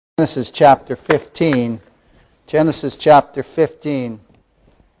Genesis chapter 15. Genesis chapter 15.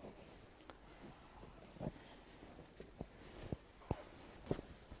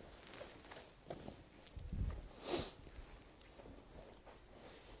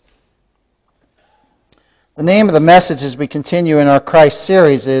 The name of the message as we continue in our Christ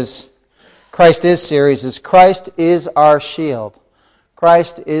series is Christ is our shield.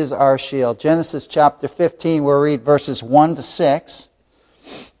 Christ is our shield. Genesis chapter 15, we'll read verses 1 to 6.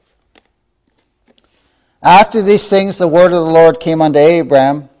 After these things, the word of the Lord came unto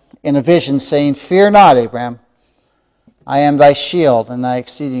Abram in a vision, saying, Fear not, Abram, I am thy shield and thy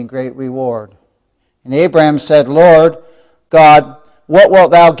exceeding great reward. And Abram said, Lord God, what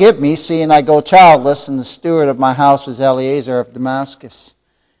wilt thou give me, seeing I go childless, and the steward of my house is Eliezer of Damascus?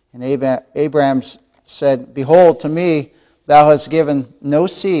 And Abram said, Behold, to me thou hast given no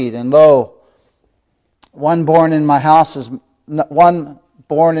seed, and lo, one born in my house is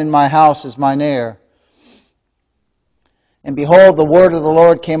mine heir. And behold, the word of the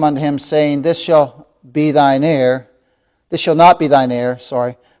Lord came unto him, saying, This shall not be thine heir,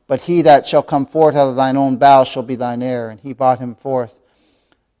 but he that shall come forth out of thine own bowels shall be thine heir. And he brought him forth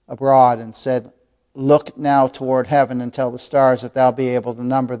abroad, and said, Look now toward heaven, and tell the stars, if thou be able to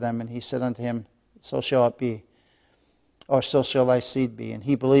number them. And he said unto him, So shall it be, or so shall thy seed be. And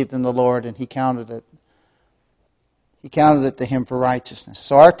he believed in the Lord, and he counted it to him for righteousness.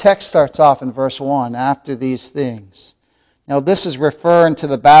 So our text starts off in verse 1, after these things. Now this is referring to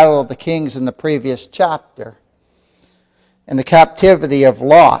the battle of the kings in the previous chapter, and the captivity of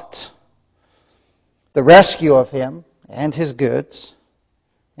Lot, the rescue of him and his goods,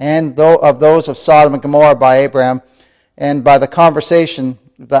 and of those of Sodom and Gomorrah by Abraham, and by the conversation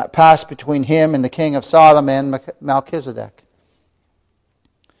that passed between him and the king of Sodom and Melchizedek.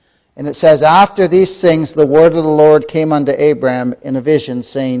 And it says, After these things the word of the Lord came unto Abraham in a vision,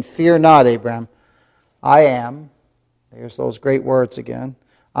 saying, Fear not, Abraham, I am, there's those great words again,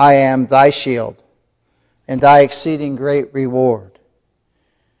 I am thy shield, and thy exceeding great reward.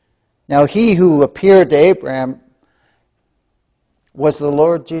 Now he who appeared to Abraham was the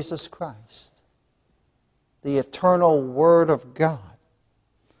Lord Jesus Christ, the eternal Word of God,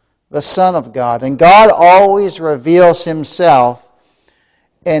 the Son of God. And God always reveals Himself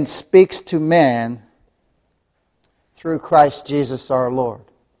and speaks to man through Christ Jesus our Lord.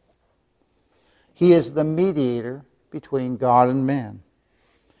 He is the mediator between God and man.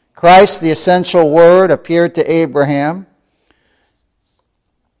 Christ, the essential Word, appeared to Abraham.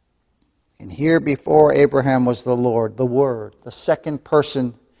 And here before Abraham was the Lord, the Word, the second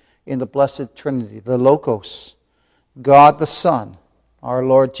person in the Blessed Trinity, the Logos, God the Son, our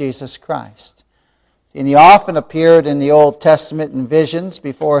Lord Jesus Christ. And He often appeared in the Old Testament in visions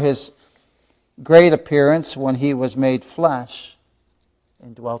before His great appearance when He was made flesh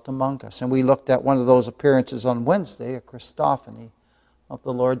and dwelt among us. And we looked at one of those appearances on Wednesday, a Christophany of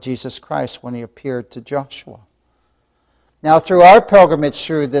the Lord Jesus Christ when He appeared to Joshua. Now, through our pilgrimage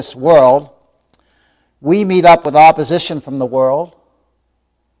through this world, we meet up with opposition from the world,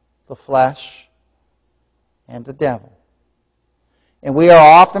 the flesh, and the devil. And we are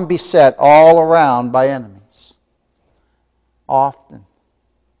often beset all around by enemies. Often.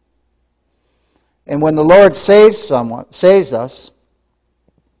 And when the Lord saves us,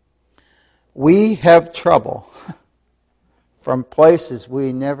 we have trouble from places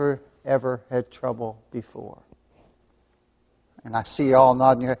we never, ever had trouble before. And I see you all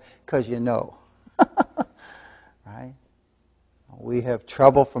nodding your head because you know. Right? We have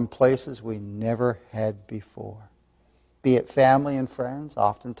trouble from places we never had before. Be it family and friends,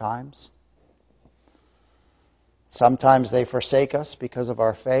 oftentimes. Sometimes they forsake us because of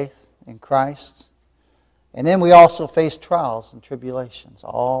our faith in Christ. And then we also face trials and tribulations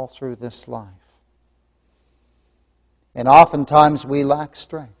all through this life. And oftentimes we lack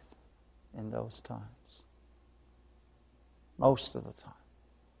strength in those times. Most of the time.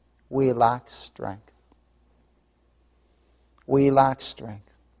 We lack strength. We lack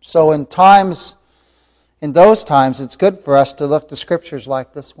strength. So in those times, it's good for us to look to scriptures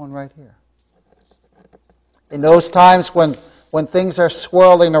like this one right here. In those times when things are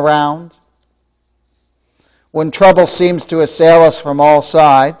swirling around, when trouble seems to assail us from all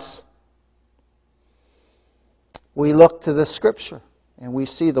sides, we look to the Scripture and we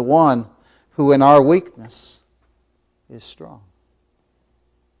see the one who in our weakness is strong.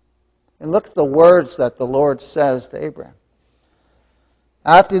 And look at the words that the Lord says to Abraham.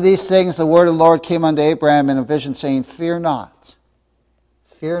 After these things, the word of the Lord came unto Abraham in a vision, saying, Fear not.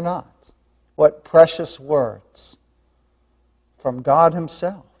 Fear not. What precious words from God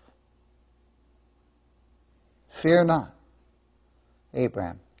Himself. Fear not,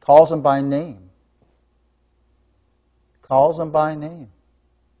 Abraham. Calls them by name. Calls them by name.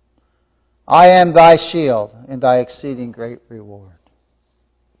 I am thy shield and thy exceeding great reward.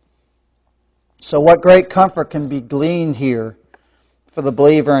 So what great comfort can be gleaned here for the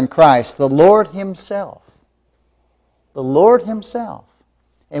believer in Christ? The Lord Himself. The Lord Himself.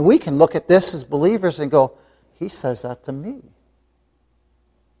 And we can look at this as believers and go, He says that to me.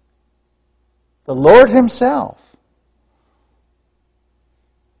 The Lord Himself.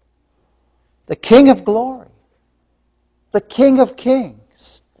 The King of glory. The King of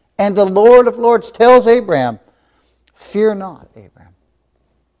kings. And the Lord of lords tells Abraham, fear not, Abraham.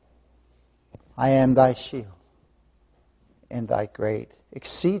 I am thy shield and thy great,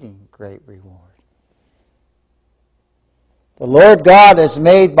 exceeding great reward. The Lord God is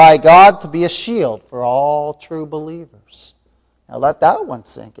made by God to be a shield for all true believers. Now let that one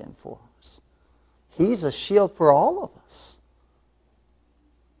sink in for us. He's a shield for all of us.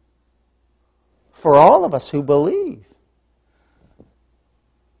 For all of us who believe.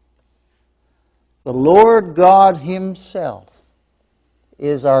 The Lord God Himself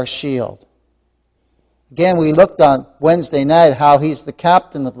is our shield. Again, we looked on Wednesday night how He's the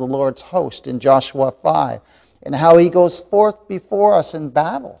captain of the Lord's host in Joshua 5, and how He goes forth before us in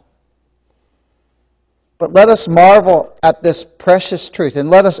battle. But let us marvel at this precious truth, and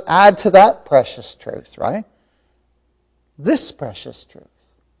let us add to that precious truth, right? This precious truth.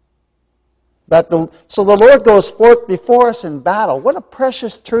 So the Lord goes forth before us in battle. What a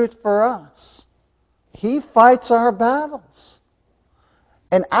precious truth for us. He fights our battles.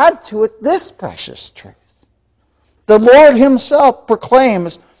 And add to it this precious truth. The Lord Himself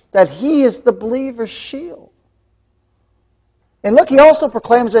proclaims that He is the believer's shield. And look, He also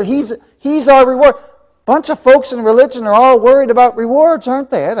proclaims that He's our reward. A bunch of folks in religion are all worried about rewards, aren't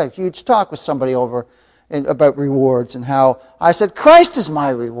they? I had a huge talk with somebody about rewards and how I said, Christ is my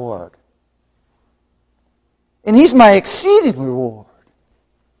reward. And He's my exceeding reward.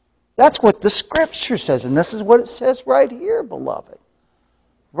 That's what the Scripture says. And this is what it says right here, beloved.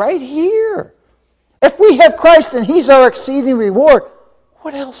 Right here. If we have Christ and He's our exceeding reward,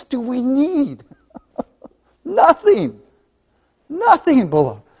 what else do we need? Nothing. Nothing,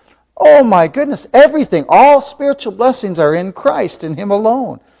 beloved. Oh my goodness, everything. All spiritual blessings are in Christ and Him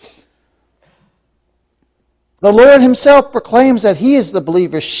alone. The Lord Himself proclaims that He is the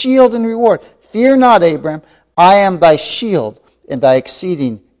believer's shield and reward. Fear not, Abraham. I am thy shield and thy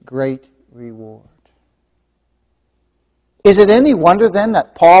exceeding great reward. Is it any wonder then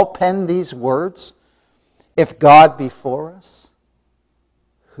that Paul penned these words? If God be for us,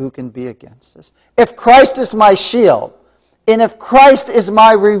 who can be against us? If Christ is my shield, and if Christ is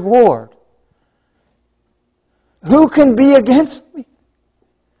my reward, who can be against me?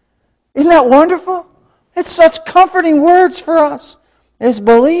 Isn't that wonderful? It's such comforting words for us as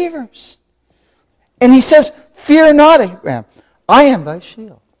believers. And he says, fear not, Abraham. I am thy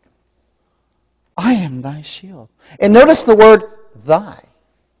shield. I am thy shield. And notice the word thy.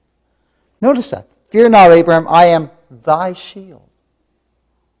 Notice that. Fear not, Abraham. I am thy shield.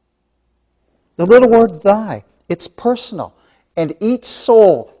 The little word thy. It's personal. And each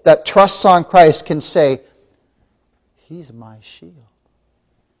soul that trusts on Christ can say, He's my shield.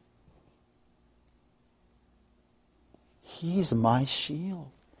 He's my shield.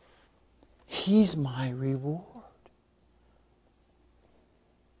 He's my reward.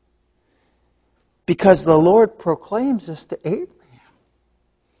 Because the Lord proclaims this to Abraham.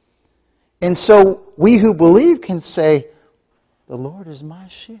 And so we who believe can say, the Lord is my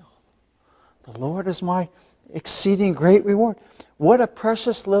shield. The Lord is my exceeding great reward. What a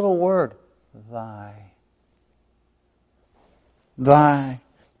precious little word. Thy. Thy.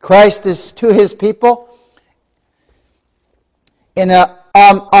 Christ is to His people an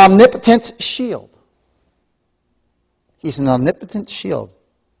omnipotent shield. He's an omnipotent shield.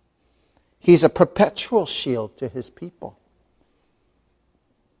 He's a perpetual shield to His people.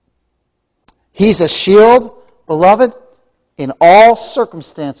 He's a shield, beloved, in all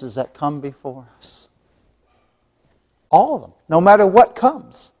circumstances that come before us. All of them, no matter what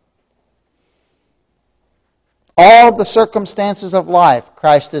comes. All the circumstances of life,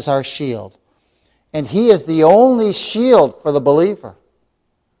 Christ is our shield. And He is the only shield for the believer.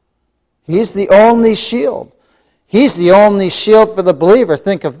 He's the only shield. He's the only shield for the believer.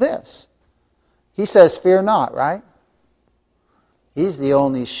 Think of this. He says, fear not, right? He's the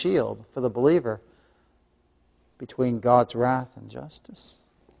only shield for the believer between God's wrath and justice.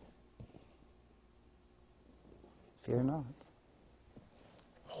 Fear not.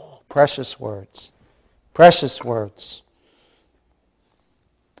 Oh, precious words. Precious words.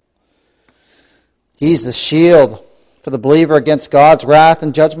 He's the shield for the believer against God's wrath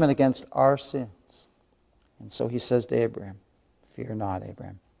and judgment against our sins. And so he says to Abraham, fear not,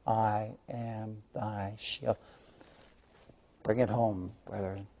 Abraham. I am thy shield. Bring it home,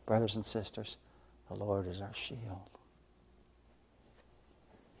 brothers and sisters. The Lord is our shield.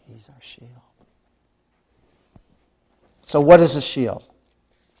 He's our shield. So what is a shield?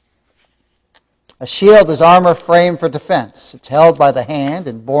 A shield is armor framed for defense. It's held by the hand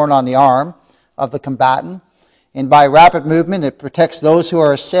and borne on the arm of the combatant. And by rapid movement, it protects those who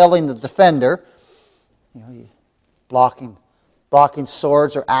are assailing the defender, blocking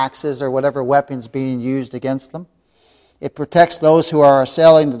swords or axes or whatever weapons being used against them. It protects those who are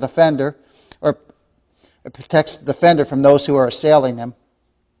assailing the defender, or it protects the defender from those who are assailing them.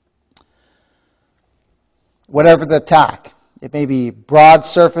 Whatever the attack, it may be broad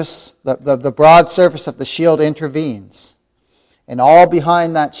surface, the broad surface of the shield intervenes, and all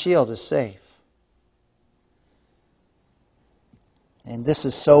behind that shield is safe. And this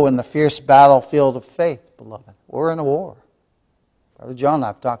is so in the fierce battlefield of faith, beloved. We're in a war. Brother John and I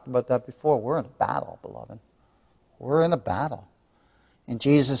have talked about that before. We're in a battle, beloved. We're in a battle. And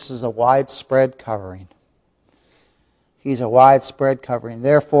Jesus is a widespread covering. He's a widespread covering.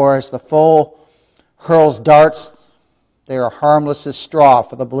 Therefore, as the foe hurls darts, they are harmless as straw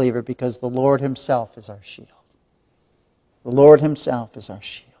for the believer, because the Lord himself is our shield. The Lord himself is our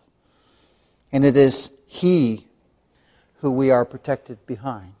shield. And it is he who we are protected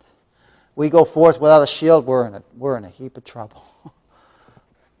behind. We go forth without a shield, we're in a heap of trouble.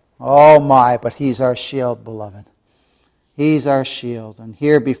 Oh my, but he's our shield, beloved. He's our shield. And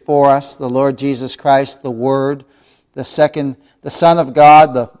here before us, the Lord Jesus Christ, the Word, the Son of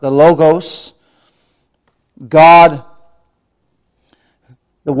God, the Logos, God,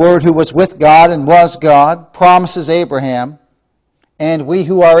 the Word who was with God and was God, promises Abraham, and we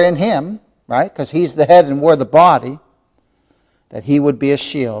who are in him, right, because he's the head and we're the body, that he would be a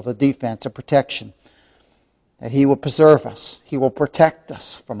shield, a defense, a protection, that he will preserve us. He will protect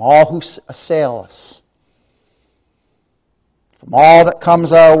us from all who assail us, from all that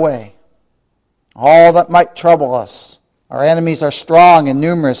comes our way, all that might trouble us. Our enemies are strong and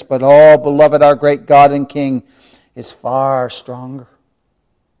numerous, but oh, beloved, our great God and King is far stronger.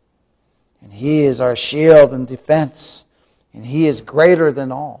 And he is our shield and defense, and he is greater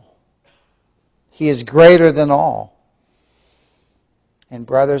than all. He is greater than all. And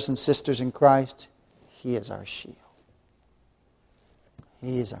brothers and sisters in Christ, he is our shield.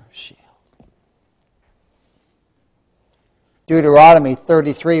 He is our shield. Deuteronomy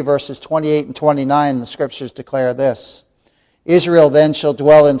 33, verses 28 and 29, the Scriptures declare this. Israel then shall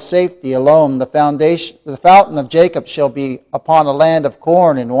dwell in safety alone. The fountain of Jacob shall be upon a land of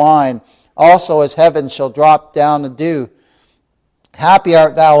corn and wine. Also as heaven shall drop down the dew. Happy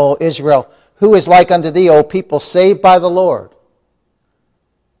art thou, O Israel. Who is like unto thee, O people saved by the Lord?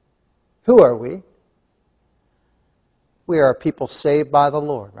 Who are we? We are a people saved by the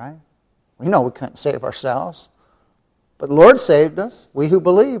Lord, right? We know we couldn't save ourselves. But the Lord saved us. We who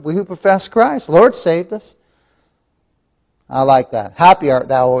believe, we who profess Christ, the Lord saved us. I like that. Happy art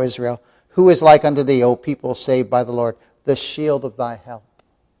thou, O Israel. Who is like unto thee, O people saved by the Lord? The shield of thy help.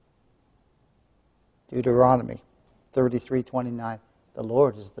 Deuteronomy 33:29. The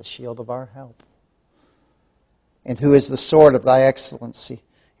Lord is the shield of our help. And who is the sword of thy excellency?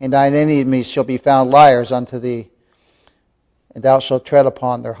 And thine enemies shall be found liars unto thee, and thou shalt tread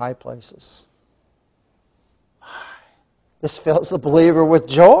upon their high places. This fills the believer with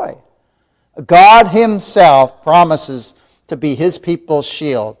joy. God himself promises to be his people's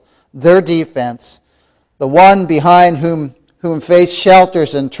shield, their defense, the one behind whom faith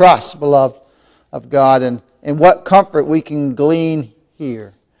shelters and trusts, beloved of God, and what comfort we can glean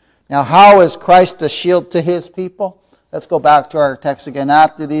here. Now, how is Christ a shield to his people? Let's go back to our text again.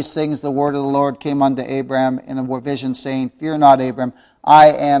 After these things, the word of the Lord came unto Abraham in a vision, saying, Fear not, Abraham, I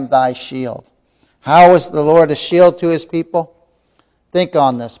am thy shield. How is the Lord a shield to his people? Think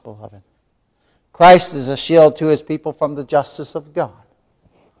on this, beloved. Christ is a shield to his people from the justice of God.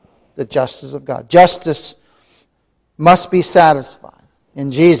 The justice of God. Justice must be satisfied.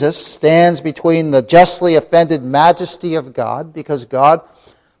 And Jesus stands between the justly offended majesty of God, because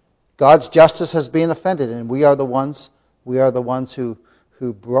God's justice has been offended, and we are the ones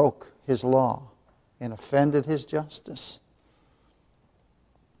who broke his law and offended his justice.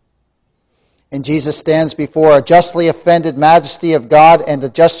 And Jesus stands before a justly offended majesty of God and the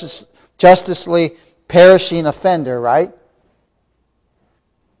justly perishing offender, right?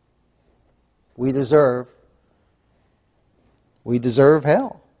 We deserve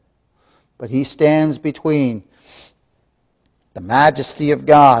hell. But he stands between the majesty of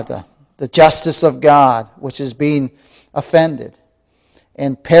God, the justice of God, which is being offended,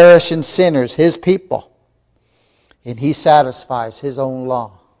 and perish in sinners, His people. And He satisfies His own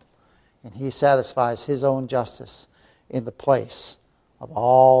law, and He satisfies His own justice in the place of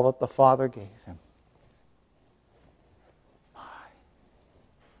all that the Father gave Him.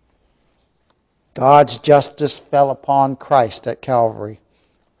 God's justice fell upon Christ at Calvary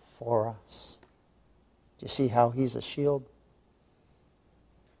for us. Do you see how He's a shield?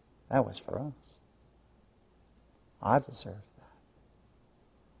 That was for us. I deserve that.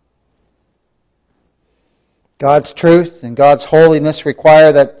 God's truth and God's holiness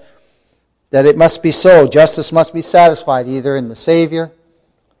require that it must be so. Justice must be satisfied either in the Savior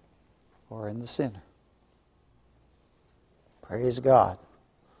or in the sinner. Praise God.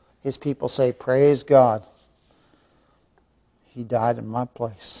 His people say, praise God. He died in my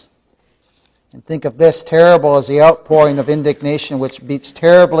place. And think of this, terrible as the outpouring of indignation which beats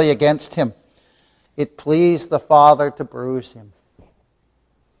terribly against Him. It pleased the Father to bruise Him.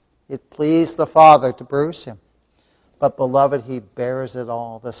 It pleased the Father to bruise Him. But beloved, He bears it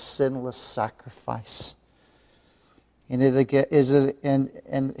all, the sinless sacrifice. And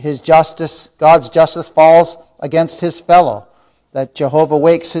His justice, God's justice falls against His fellow, that Jehovah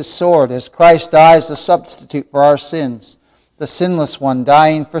wakes His sword as Christ dies the substitute for our sins, the sinless one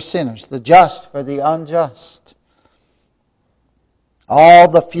dying for sinners, the just for the unjust. All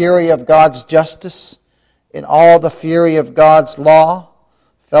the fury of God's justice and all the fury of God's law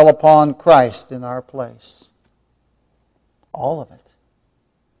fell upon Christ in our place. All of it.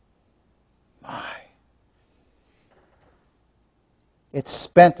 My. It's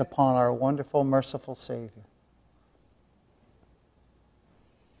spent upon our wonderful, merciful Savior.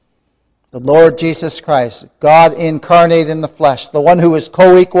 The Lord Jesus Christ, God incarnate in the flesh, the one who is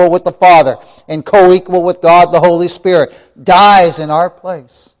co-equal with the Father and co-equal with God the Holy Spirit, dies in our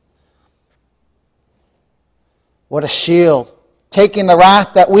place. What a shield, taking the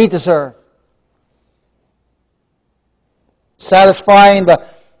wrath that we deserve, satisfying the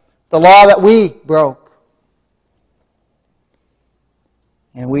law that we broke.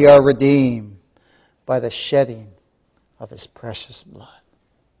 And we are redeemed by the shedding of His precious blood.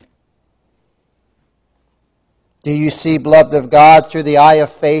 Do you see, beloved of God, through the eye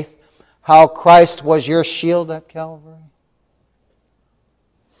of faith, how Christ was your shield at Calvary?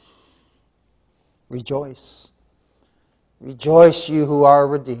 Rejoice. Rejoice, you who are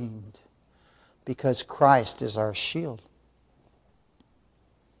redeemed, because Christ is our shield.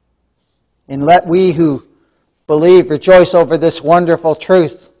 And let we who believe rejoice over this wonderful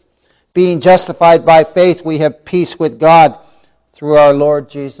truth. Being justified by faith, we have peace with God through our Lord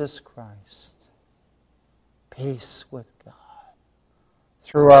Jesus Christ. Peace with God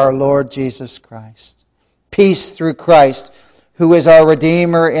through our Lord Jesus Christ. Peace through Christ, who is our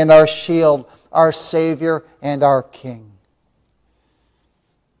Redeemer and our shield, our Savior and our King.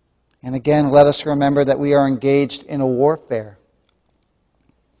 And again, let us remember that we are engaged in a warfare.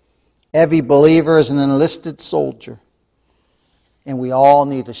 Every believer is an enlisted soldier, and we all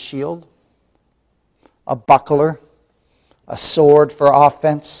need a shield, a buckler, a sword for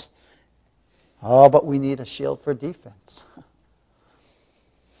offense. Oh, but we need a shield for defense.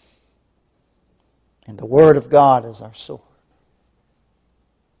 And the Word of God is our sword.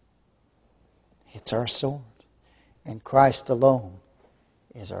 It's our sword. And Christ alone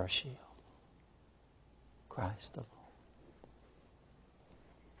is our shield. Christ alone.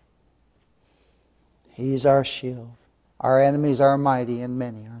 He is our shield. Our enemies are mighty and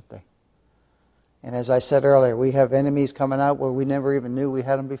many, aren't they? And as I said earlier, we have enemies coming out where we never even knew we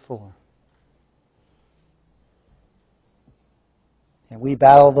had them before. And we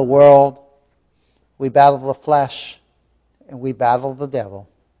battle the world, we battle the flesh, and we battle the devil.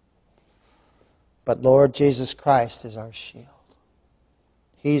 But Lord Jesus Christ is our shield.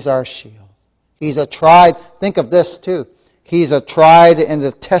 He's our shield. He's a tried, think of this too, He's a tried and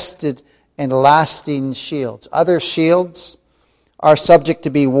a tested and lasting shield. Other shields are subject to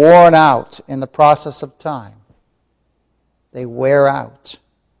be worn out in the process of time. They wear out.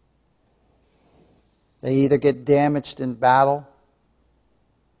 They either get damaged in battle,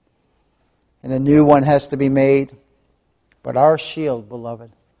 and a new one has to be made. But our shield, beloved,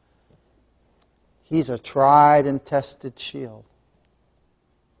 He's a tried and tested shield.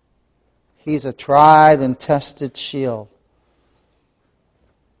 He's a tried and tested shield.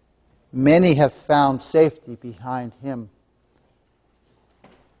 Many have found safety behind Him.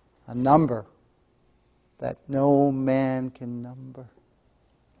 A number that no man can number.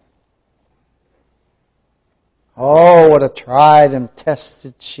 Oh, what a tried and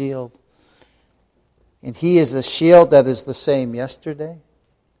tested shield. And He is a shield that is the same yesterday,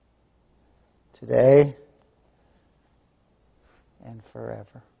 today and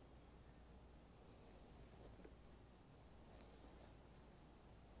forever.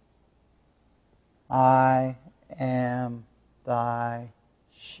 I am thy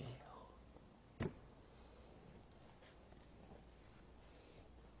shield.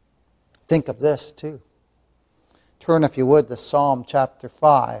 Think of this too. Turn, if you would, to Psalm chapter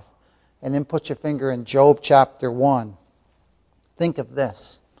 5, and then put your finger in Job chapter 1. Think of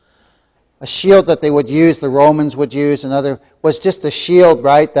this. A shield that they would use, the Romans would use, was just a shield,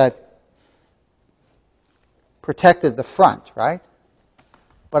 right, that protected the front, right?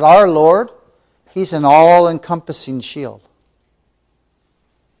 But our Lord, He's an all-encompassing shield.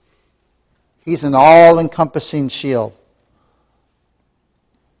 He's an all-encompassing shield.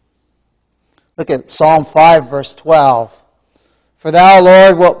 Look at Psalm 5, verse 12. For thou,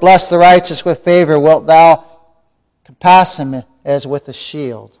 Lord, wilt bless the righteous with favor. Wilt thou compass him as with a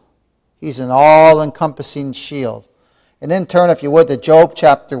shield. He's an all-encompassing shield. And then turn, if you would, to Job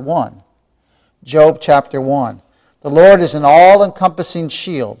chapter 1. Job chapter 1. The Lord is an all-encompassing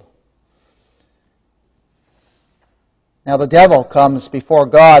shield. Now the devil comes before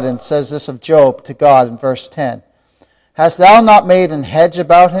God and says this of Job to God in verse 10. Hast thou not made an hedge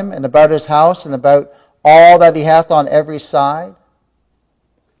about him and about his house and about all that he hath on every side?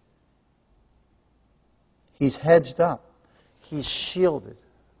 He's hedged up. He's shielded.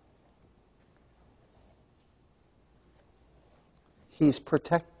 He's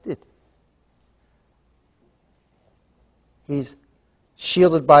protected. He's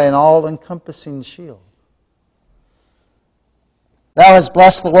shielded by an all-encompassing shield. Thou hast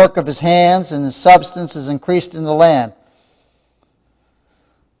blessed the work of his hands, and his substance is increased in the land.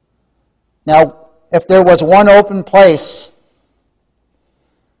 Now, if there was one open place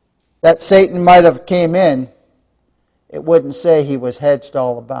that Satan might have came in, it wouldn't say he was hedged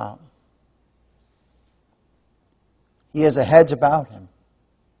all about. He has a hedge about him.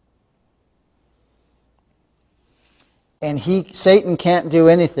 And Satan can't do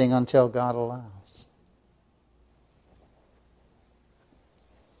anything until God allows.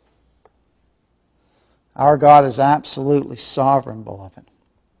 Our God is absolutely sovereign, beloved.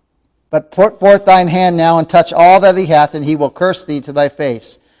 But put forth thine hand now and touch all that he hath, and he will curse thee to thy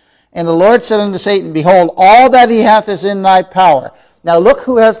face. And the Lord said unto Satan, Behold, all that he hath is in thy power. Now look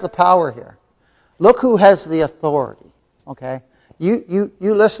who has the power here. Look who has the authority. Okay? You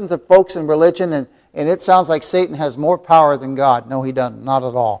listen to folks in religion, and it sounds like Satan has more power than God. No, he doesn't. Not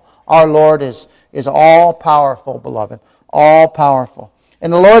at all. Our Lord is all-powerful, beloved. All-powerful.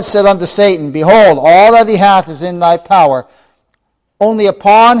 And the Lord said unto Satan, Behold, all that he hath is in thy power. Only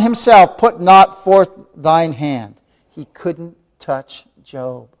upon himself put not forth thine hand. He couldn't touch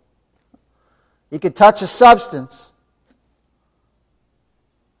Job. He could touch a substance.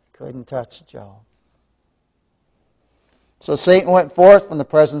 He couldn't touch Job. So Satan went forth from the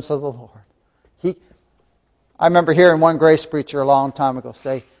presence of the Lord. I remember hearing one grace preacher a long time ago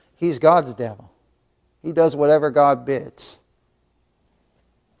say, he's God's devil. He does whatever God bids.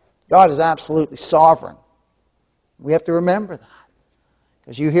 God is absolutely sovereign. We have to remember that.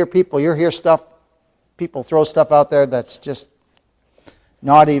 Because you hear stuff, people throw stuff out there that's just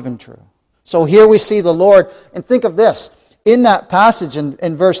not even true. So here we see the Lord, and think of this. In that passage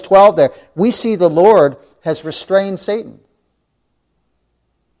in verse 12 there, we see the Lord has restrained Satan.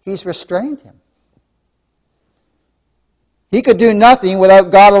 He's restrained him. He could do nothing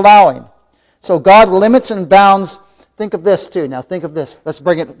without God allowing. So God limits and bounds. Think of this too. Now think of this. Let's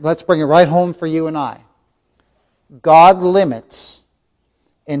bring it right home for you and I. God limits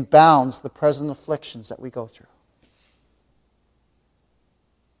and bounds the present afflictions that we go through.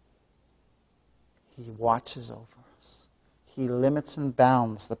 He watches over us. He limits and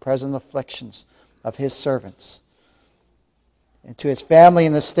bounds the present afflictions of His servants. And to His family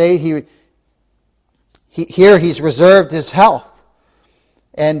in the state, here He's reserved His health.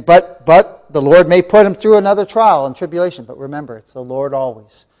 But the Lord may put him through another trial and tribulation. But remember, it's the Lord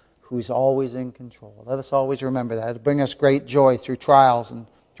always, who's always in control. Let us always remember that. It'll bring us great joy through trials and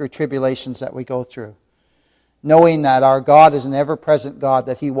through tribulations that we go through. Knowing that our God is an ever-present God,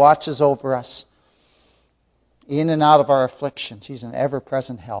 that He watches over us in and out of our afflictions. He's an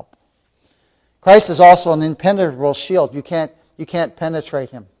ever-present help. Christ is also an impenetrable shield. You can't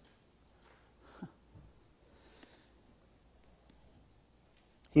penetrate Him.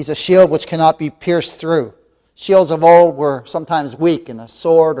 He's a shield which cannot be pierced through. Shields of old were sometimes weak, and a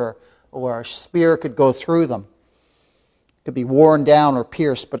sword or a spear could go through them. It could be worn down or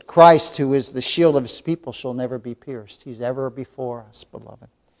pierced. But Christ, who is the shield of His people, shall never be pierced. He's ever before us, beloved.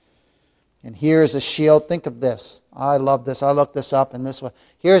 And here's a shield. Think of this. I love this. I looked this up in this way.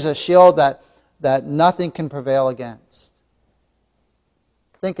 Here's a shield that that nothing can prevail against.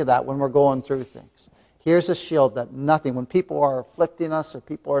 Think of that when we're going through things. Here's a shield that nothing, when people are afflicting us or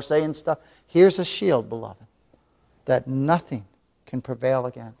people are saying stuff, here's a shield, beloved, that nothing can prevail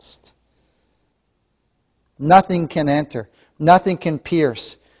against. Nothing can enter. Nothing can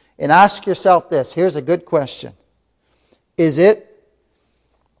pierce. And ask yourself this. Here's a good question. Is there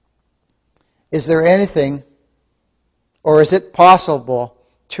anything, or is it possible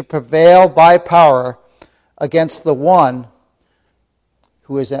to prevail by power against the one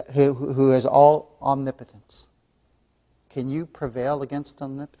who is all omnipotence? Can you prevail against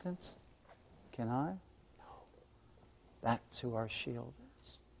omnipotence? Can I? No. That's who our shield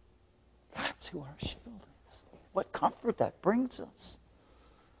is. That's who our shield is. What comfort that brings us.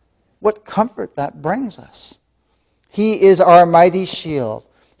 What comfort that brings us. He is our mighty shield.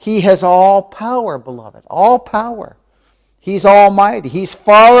 He has all power, beloved. All power. He's almighty. He's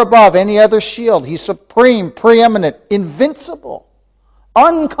far above any other shield. He's supreme, preeminent, invincible,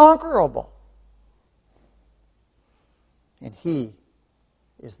 unconquerable. And He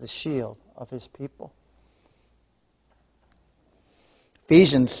is the shield of His people.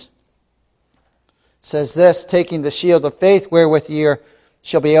 Ephesians says this, taking the shield of faith wherewith ye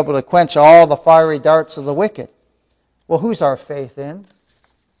shall be able to quench all the fiery darts of the wicked. Well, who's our faith in?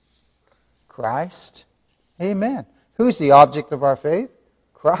 Christ. Amen. Who's the object of our faith?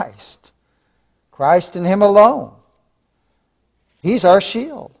 Christ. Christ and Him alone. He's our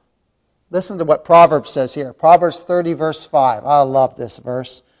shield. Listen to what Proverbs says here. Proverbs 30, verse 5. I love this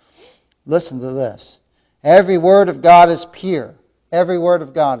verse. Listen to this. Every word of God is pure. Every word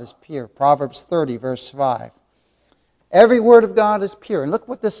of God is pure. Proverbs 30, verse 5. Every word of God is pure. And look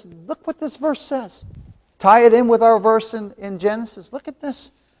what this verse says. Tie it in with our verse in Genesis. Look at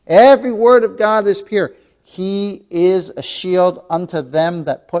this. Every word of God is pure. He is a shield unto them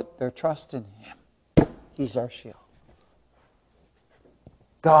that put their trust in Him. He's our shield.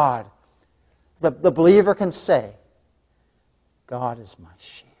 God. The believer can say, God is my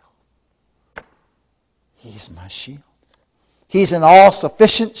shield. He's my shield. He's an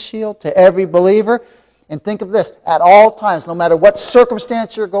all-sufficient shield to every believer. And think of this, at all times, no matter what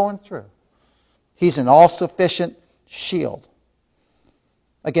circumstance you're going through, He's an all-sufficient shield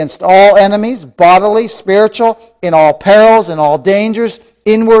against all enemies, bodily, spiritual, in all perils, in all dangers,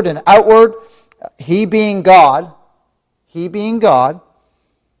 inward and outward. He being God,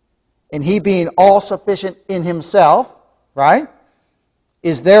 and He being all-sufficient in Himself, right,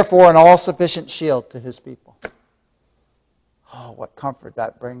 is therefore an all-sufficient shield to His people. Oh, what comfort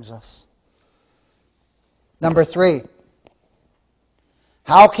that brings us. Number 3,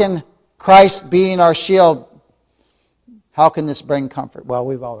 how can Christ being our shield, how can this bring comfort? Well,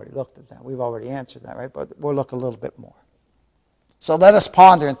 we've already looked at that. We've already answered that, right? But we'll look a little bit more. So let us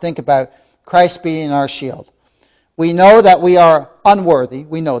ponder and think about Christ being our shield. We know that we are unworthy.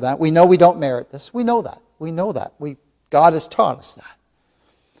 We know that. We know we don't merit this. We know that. We know that. God has taught us that.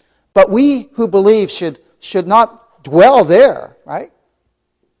 But we who believe should not dwell there, right?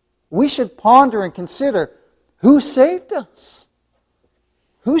 We should ponder and consider who saved us.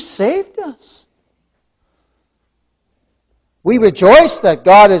 Who saved us? We rejoice that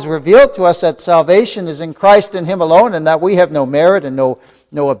God has revealed to us that salvation is in Christ and Him alone, and that we have no merit and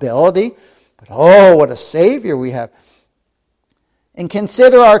no ability. But oh, what a Savior we have. And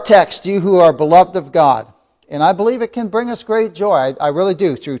consider our text, you who are beloved of God. And I believe it can bring us great joy. I really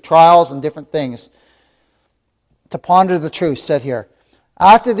do, through trials and different things. To ponder the truth said here.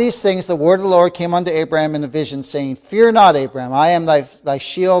 After these things, the word of the Lord came unto Abraham in a vision, saying, Fear not, Abraham, I am thy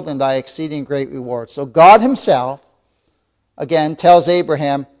shield and thy exceeding great reward. So God Himself, again, tells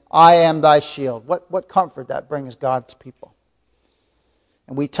Abraham, I am thy shield. What comfort that brings God's people.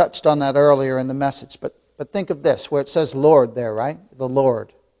 And we touched on that earlier in the message. But think of this, where it says Lord there, right? The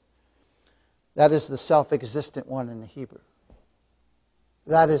Lord. That is the self-existent one in the Hebrew.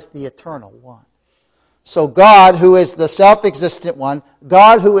 That is the eternal one. So God, who is the self-existent one,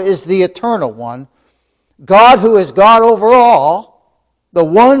 God who is the eternal one, God who is God over all, the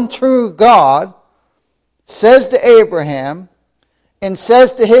one true God, says to Abraham and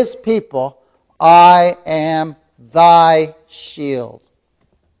says to his people, I am thy shield.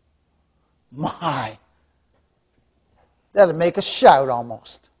 My, that'd make us shout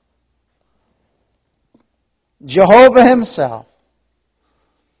almost. Jehovah Himself.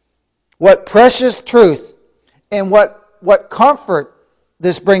 What precious truth and what comfort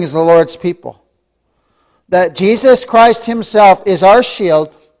this brings the Lord's people. That Jesus Christ Himself is our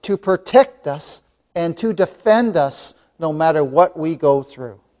shield to protect us and to defend us no matter what we go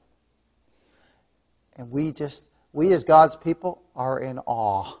through. And we as God's people are in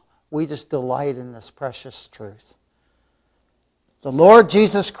awe. We just delight in this precious truth. The Lord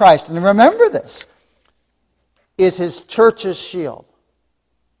Jesus Christ, and remember this, is His church's shield.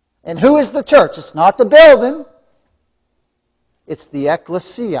 And who is the church? It's not the building. It's the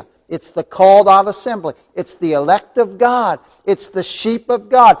ecclesia. It's the called out assembly. It's the elect of God. It's the sheep of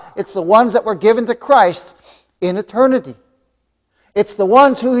God. It's the ones that were given to Christ in eternity. It's the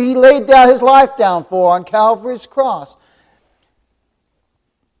ones who He laid down His life down for on Calvary's cross.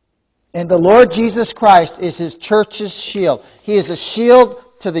 And the Lord Jesus Christ is His church's shield. He is a shield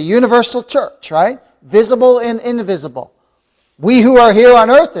to the universal church, right? Visible and invisible. We who are here on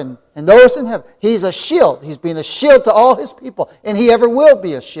earth and those in heaven. He's a shield. He's been a shield to all His people. And He ever will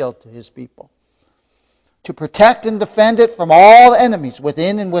be a shield to His people. To protect and defend it from all enemies,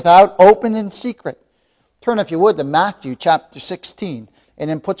 within and without, open and secret. Turn, if you would, to Matthew chapter 16. And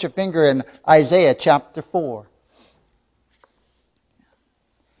then put your finger in Isaiah chapter 4.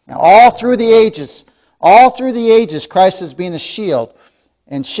 Now, all through the ages, Christ has been a shield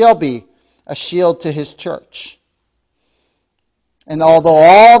and shall be a shield to His church. And although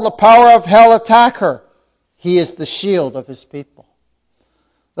all the power of hell attack her, He is the shield of His people.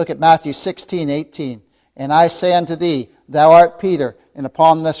 Look at Matthew 16:18. And I say unto thee, thou art Peter, and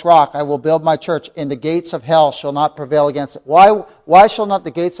upon this rock I will build my church, and the gates of hell shall not prevail against it. Why shall not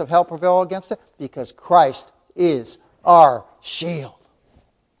the gates of hell prevail against it? Because Christ is our shield.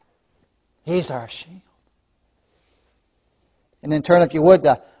 He's our shield. And then turn, if you would,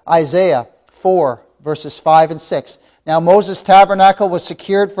 to Isaiah 4, verses 5 and 6. Now Moses' tabernacle was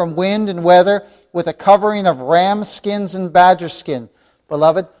secured from wind and weather with a covering of ram skins and badger skin.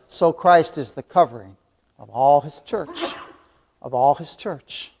 Beloved, so Christ is the covering of all His church. Of all His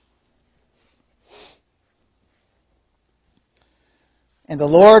church. And the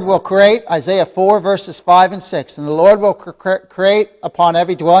Lord will create, Isaiah 4, verses 5 and 6, and the Lord will create upon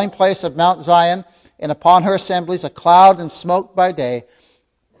every dwelling place of Mount Zion, and upon her assemblies, a cloud and smoke by day,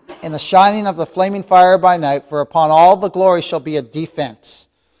 and the shining of the flaming fire by night, for upon all the glory shall be a defense.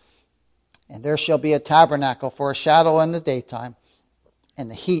 And there shall be a tabernacle for a shadow in the daytime, and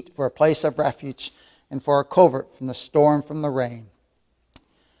the heat for a place of refuge, and for a covert from the storm, from the rain.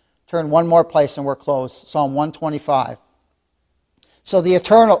 Turn one more place and we're closed. Psalm 125. So the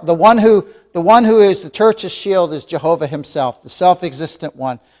eternal, the one who is the church's shield is Jehovah Himself, the self-existent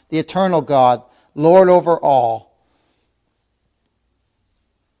one, the eternal God, Lord over all.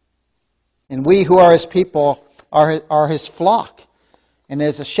 And we who are His people are His flock. And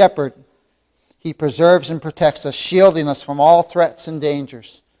as a shepherd, He preserves and protects us, shielding us from all threats and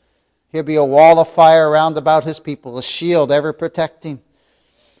dangers. He'll be a wall of fire round about His people, a shield ever protecting.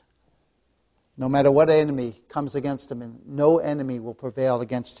 No matter what enemy comes against Him, and no enemy will prevail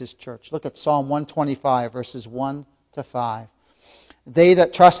against His church. Look at Psalm 125, verses 1 to 5. They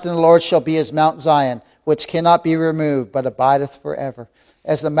that trust in the Lord shall be as Mount Zion, which cannot be removed, but abideth forever.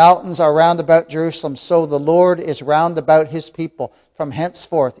 As the mountains are round about Jerusalem, so the Lord is round about His people, from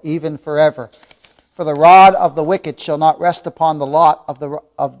henceforth, even forever. For the rod of the wicked shall not rest upon the lot of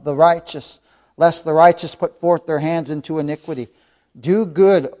the righteous, lest the righteous put forth their hands into iniquity. Do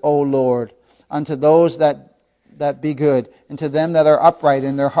good, O Lord, unto those that be good, and to them that are upright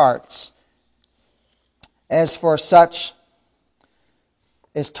in their hearts. As for such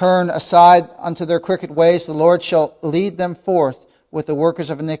as turn aside unto their crooked ways, the Lord shall lead them forth with the workers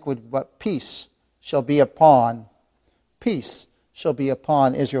of iniquity, but peace shall be upon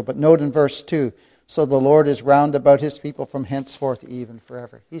Israel. But note in verse 2, so the Lord is round about His people from henceforth even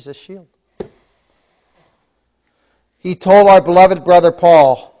forever. He's a shield. He told our beloved brother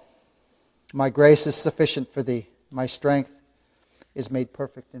Paul, my grace is sufficient for thee. My strength is made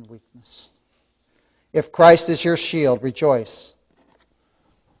perfect in weakness. If Christ is your shield, rejoice.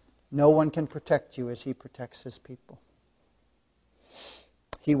 No one can protect you as He protects His people.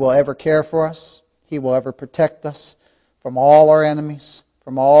 He will ever care for us. He will ever protect us from all our enemies,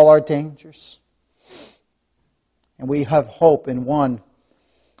 from all our dangers. And we have hope in one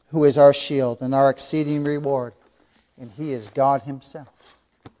who is our shield and our exceeding reward. And He is God Himself.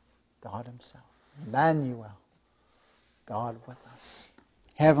 God Himself. Emmanuel. God with us.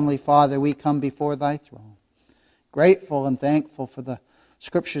 Heavenly Father, we come before Thy throne, grateful and thankful for the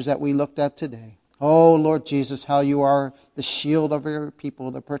scriptures that we looked at today. Oh, Lord Jesus, how You are the shield of Your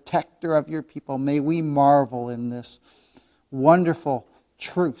people, the protector of Your people. May we marvel in this wonderful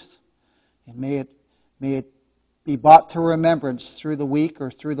truth. And may it be brought to remembrance through the week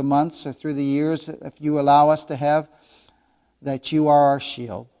or through the months or through the years, if You allow us to have, that You are our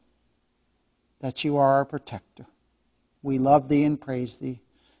shield, that You are our protector. We love Thee and praise Thee.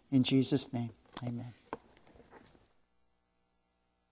 In Jesus' name, amen.